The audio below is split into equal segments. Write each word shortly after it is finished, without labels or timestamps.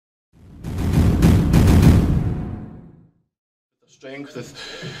Strength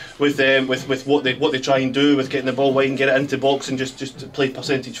with what they try and do with getting the ball wide and get it into box and just play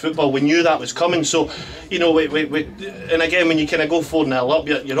percentage football. We knew that was coming, so you know and again when you kind of go 4-0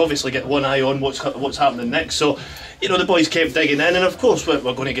 up, you're obviously get one eye on what's happening next. So you know the boys kept digging in, and of course we're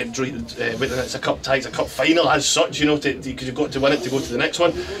going to get treated. It's a cup tie, it's a cup final as such, you know, because you've got to win it to go to the next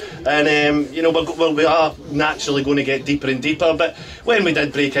one. And you know we are naturally going to get deeper and deeper. But when we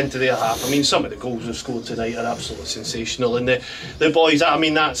did break into their half, I mean some of the goals we've scored tonight are absolutely sensational, and the boys, I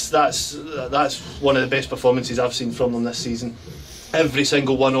mean that's one of the best performances I've seen from them this season. Every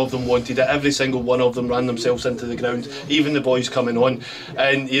single one of them wanted it, every single one of them ran themselves into the ground, even the boys coming on.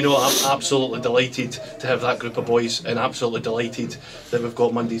 And you know, I'm absolutely delighted to have that group of boys, and absolutely delighted that we've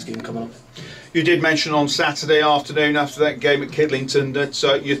got Monday's game coming up. You did mention on Saturday afternoon after that game at Kidlington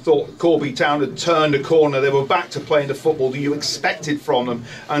that you thought Corby Town had turned a corner, they were back to playing the football that you expected from them,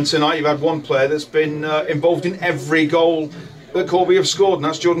 and tonight you've had one player that's been involved in every goal that Corby have scored, and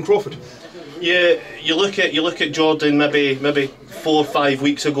that's Jordan Crawford. Yeah, you look at Jordan maybe 4 or 5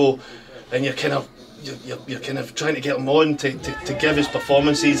 weeks ago, and you're kind of trying to get him on to give his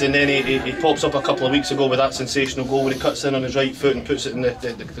performances, and then he pops up a couple of weeks ago with that sensational goal when he cuts in on his right foot and puts it in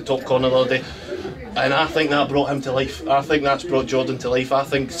the top corner the other day. And I think that brought him to life. I think that's brought Jordan to life. I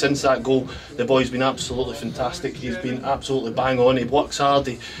think since that goal, the boy's been absolutely fantastic. He's been absolutely bang on. He works hard.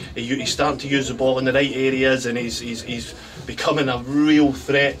 He's starting to use the ball in the right areas, and he's becoming a real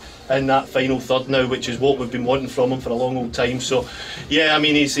threat in that final third now, which is what we've been wanting from him for a long old time. So yeah, I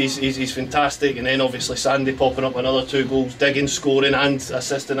mean he's fantastic. And then obviously Sandy popping up another 2 goals, digging, scoring and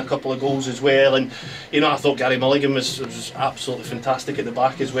assisting a couple of goals as well. And you know, I thought Gary Mulligan was absolutely fantastic at the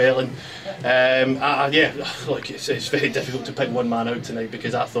back as well. And yeah, look, it's very difficult to pick one man out tonight,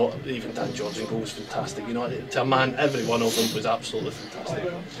 because I thought even that Jordan goal was fantastic. You know, to a man, every one of them was absolutely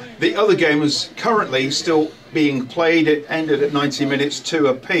fantastic. The other game is currently still being played. It ended at 90 minutes 2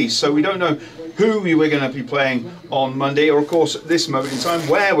 apiece, so we don't know who we were going to be playing on Monday, or of course at this moment in time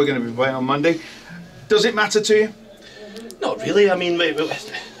where we're going to be playing on Monday. Does it matter to you? Not really. I mean,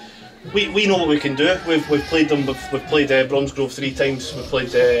 we know what we can do. We've played them. We've played Bromsgrove 3 times. We've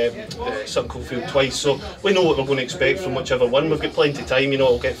played Sutton Coldfield twice. So we know what we're going to expect from whichever one. We've got plenty of time. You know,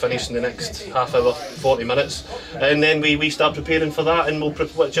 it'll get finished in the next half hour, 40 minutes, and then we start preparing for that. And we'll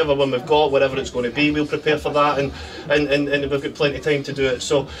whichever one we've got, whatever it's going to be, we'll prepare for that. And we've got plenty of time to do it.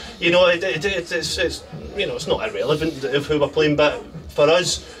 So you know, it's you know, it's not irrelevant of who we're playing, but for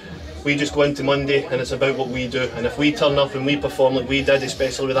us, we just go into Monday and it's about what we do, and if we turn up and we perform like we did,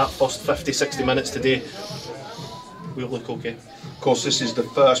 especially with that first 50-60 minutes today, we'll look okay. Of course, this is the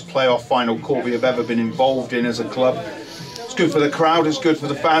first playoff final Corby have ever been involved in as a club. It's good for the crowd, it's good for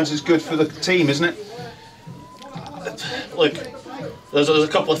the fans, it's good for the team, isn't it? Look, there's a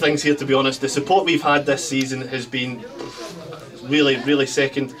couple of things here, to be honest. The support we've had this season has been really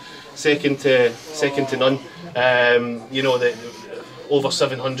second to none. You know, over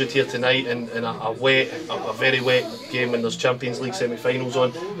 700 here tonight, and a very wet game when there's Champions League semi-finals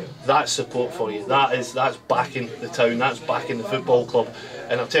on. That's support for you. That's backing the town. That's backing the football club.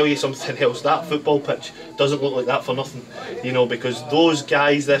 And I'll tell you something else. That football pitch doesn't look like that for nothing. You know, because those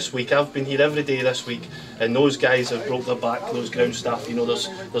guys this week, I've been here every day this week, and those guys have broke their back. Those ground staff. You know,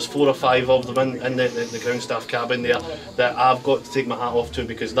 there's 4 or 5 of them in the ground staff cabin there that I've got to take my hat off to,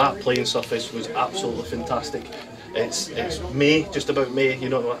 because that playing surface was absolutely fantastic. It's May, just about May, you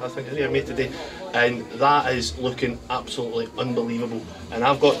know, I think it's May today, and that is looking absolutely unbelievable. And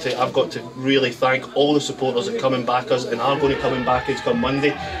I've got to really thank all the supporters that come and back us, and are going to come and back us come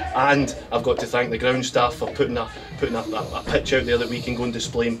Monday. And I've got to thank the ground staff for putting a pitch out there that we can go and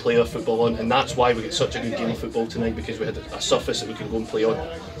display and play our football on. And that's why we get such a good game of football tonight, because we had a surface that we can go and play on.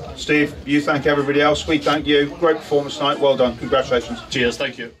 Steve, you thank everybody else. We thank you. Great performance tonight. Well done. Congratulations. Cheers.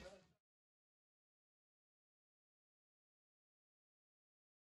 Thank you.